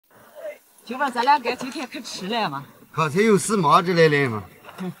就问咱俩该今天可吃了嘛？刚才有事忙着来了嘛？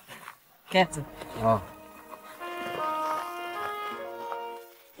该走。啊。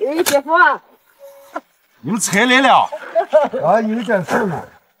哎，姐夫，你们才来了？啊，有点事呢。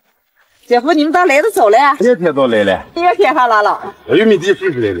姐夫，你们咋来得早了？天天都来了。第二天还来了。我玉米地水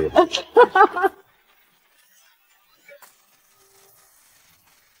来了。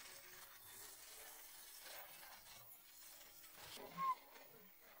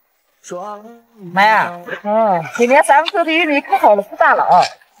妈呀，今天咱们做的玉米可好了，不大了啊！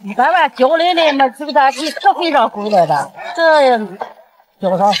咱们交来了嘛，这个咱给可非常够了的，这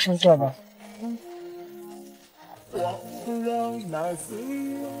交上时间了。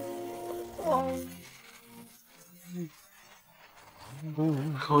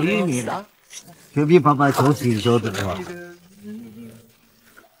好玉米了，就比爸爸小心晓得是吧？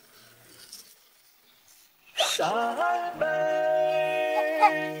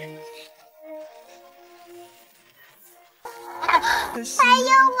还有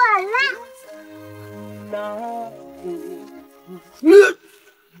我呢。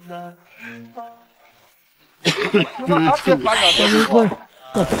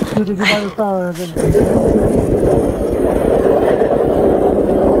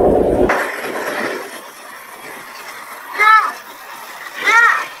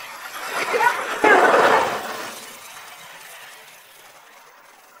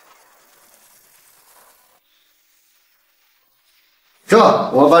这，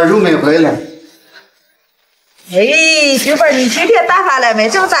我把肉买回来。哎，媳妇儿，你今天打发了没？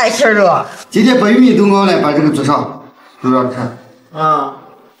这么大一片肉。今天把玉米都熬了，把这个做上，都让看。啊。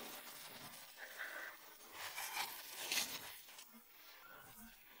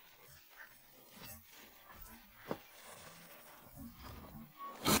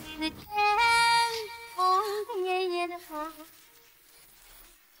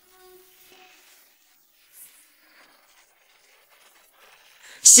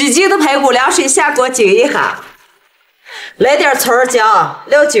洗净的排骨凉水下锅浸一下，来点葱姜、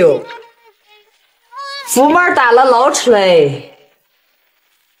料酒，麸沫打了捞出来，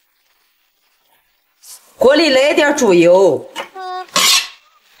锅里来点猪油，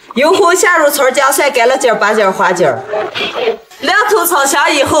油后下入葱姜蒜、干辣椒、八角、花椒，两头炒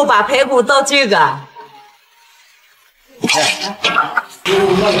香以后把排骨倒进啊。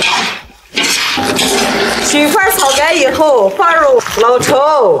水块炒干以后，放入老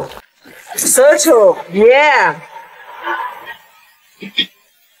抽、生抽、盐，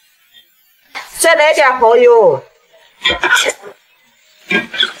再来点蚝油，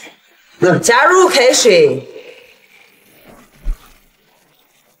加入开水，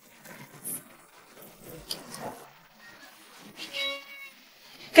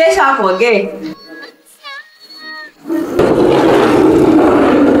盖上锅盖。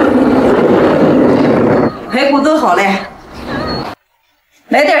排骨炖好了，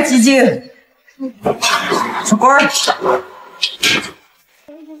来点鸡精，出锅儿，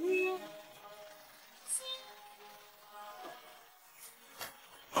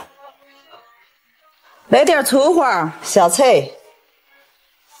来点葱花、香菜，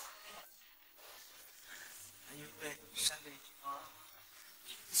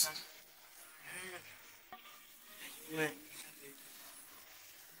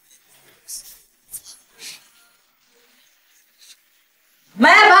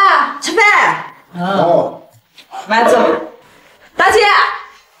来吧，吃饭。哦。慢走。大姐，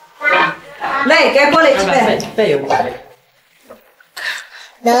来，该过来吃饭。饭有过来。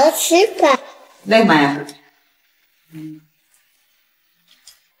能吃饭。来，妈呀。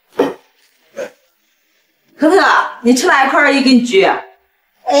可可，你吃哪一块一根橘？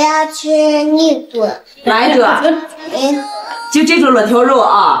我要吃那个。哪一个？就这种裸条肉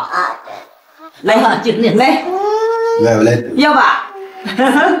啊。啊。来，就那来。来不来？要吧？这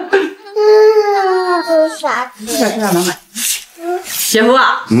是啥？能买。媳妇，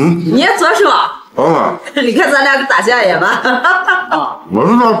你也做是吧？啊！你看咱俩个打架也吧？啊！我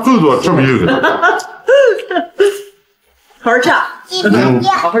说那最多这么一个。好好吃。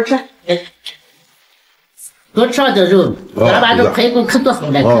好好吃。多吃点肉，咱把这排骨可多好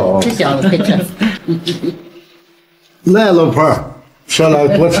了，可香了，快吃。来，老婆，吃了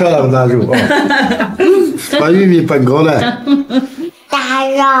多吃了那肉啊，把玉米搬高了。大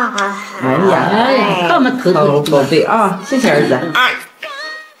肉。哎呀，看我们头头宝贝啊，谢谢儿子。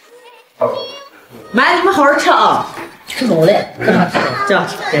妈，你们好好吃啊！吃饱了，干啥吃？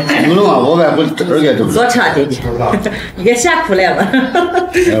这，不弄啊，我外婆这儿给这。多吃点点。你给吓哭了吧？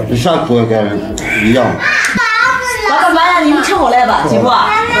不吓哭跟一样。老板妈呀，你们吃好来吧，媳妇。好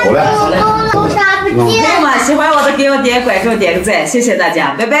嘞。都啥不朋友们喜欢我的，给我点关注，点个赞，谢谢大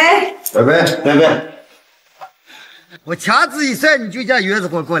家，拜拜。拜拜，拜拜。我掐指一算，你就家月子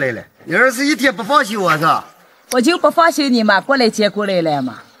给我过来了。你儿子一天不放心我是吧？我就不放心你嘛，过来接过来了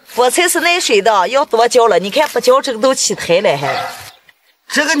嘛。我才是内水的，要多浇了，你看不浇这个都起苔了还。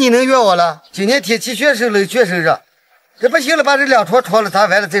这个你能怨我了？今天天气确实冷，确实热。这不行了，把这2坨脱了，咱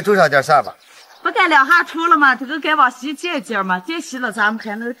完了再种上点啥吧？不该2下出了吗？这个该往西接一接嘛，接西了咱们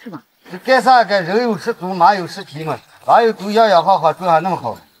还能吃嘛。这干啥干？人有吃足，马有吃皮嘛。哪有都养养好好，种下那么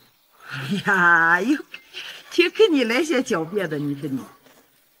好？哎呀，哟，听看你来些狡辩的，你说你。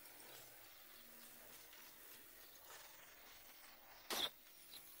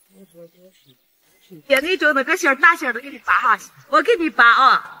别那种那个馅大馅的给你拔下去，我给你拔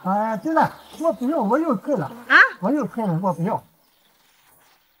啊。啊，真的，我不用，我有菜了。啊？我有菜了，我不要。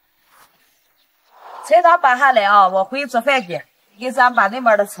菜汤拔下来啊，我回去做饭去，给咱把那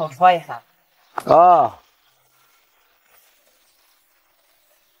边的草戳一下。啊。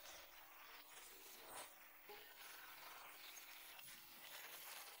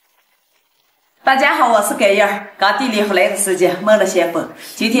大家好，我是改燕，刚地里回来的时间，蒙了些风，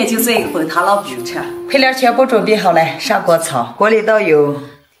今天就做一个本汤老饼吃。配料全部准备好了，上锅炒，锅里倒油，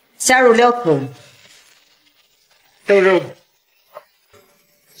下入料头，豆肉，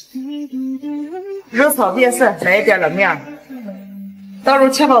肉炒变色，来一点冷面，倒入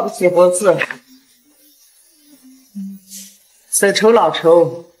切好的西红柿，生抽、老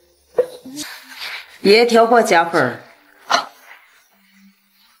抽，盐调和姜粉。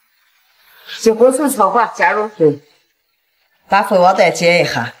西红柿炒化，加入水，把蜂王蛋煎一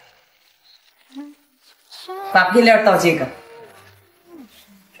下，把配料倒进去，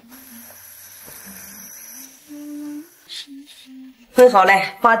混好了，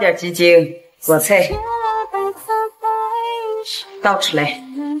放点鸡精、菠菜，倒出来。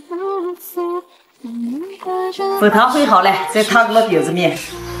粉汤混好了，再烫个饼子面，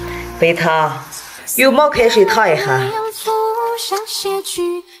白汤用冒开水烫一下。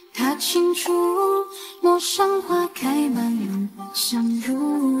它清楚，陌上花开满园，香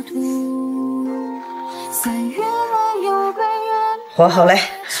如土。3月来有个圆，和好了，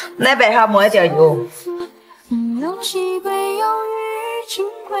那边上抹一点油，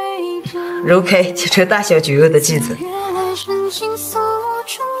揉开切成大小均匀的剂子，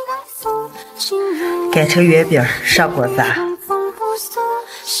擀成圆饼上锅炸。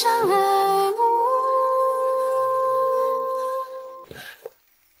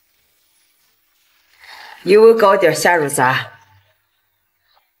油温高点，下入炸，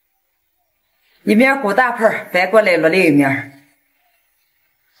一面鼓大盆，翻过来落另一面，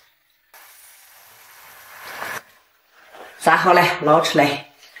炸好了，捞出来。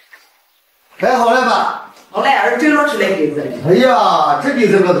开好了吧？好了，儿真捞出来饼子了。哎呀，这饼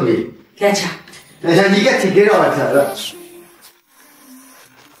子我都没。看吃。哎呀，你给提给让我吃了。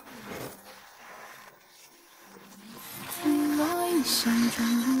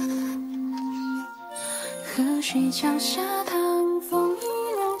河水脚下，唐风一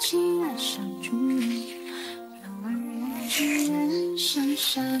凉气，染上竹让人生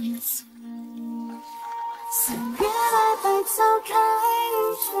山色。3月来百草开。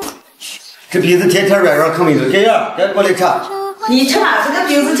这饼子天天软软，可没有。这样，赶紧过来吃。你吃吧，这个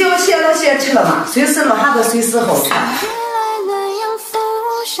饼子叫现捞现吃了嘛，随时捞下的随时好吃。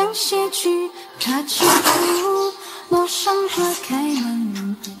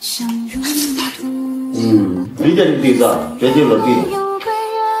理解这个饼子绝对了对的，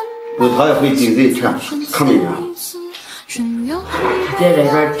不汤也会紧嘴吃，可美了。这软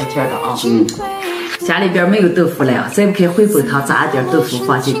软甜甜的啊。家里边没有豆腐了，再不开烩粉汤炸点豆腐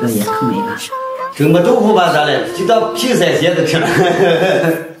放进去也可美了。这没豆腐吧？咋了？就当平山鲜的吃了。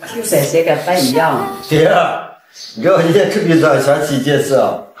平山鲜跟饭一样。对呀，你知道人家吃饼子想起一件事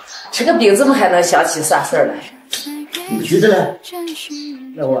啊。吃个饼子么还能想起啥事儿来？你记得嘞？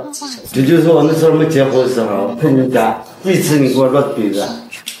那我这就是我那时候没结婚的时候，陪你家第一次你给我烙饼子，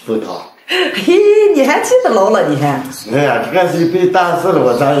粉汤。嘿，你还记得牢了？你还？哎呀，这个是被大事了，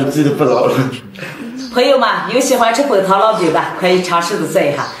我咋就记得不牢了？朋友们，有喜欢吃粉汤烙饼的，可以尝试的做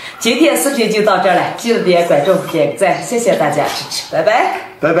一下。今天视频就到这儿了，记得点关注、点个赞，谢谢大家支持，拜拜，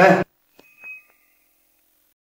拜拜。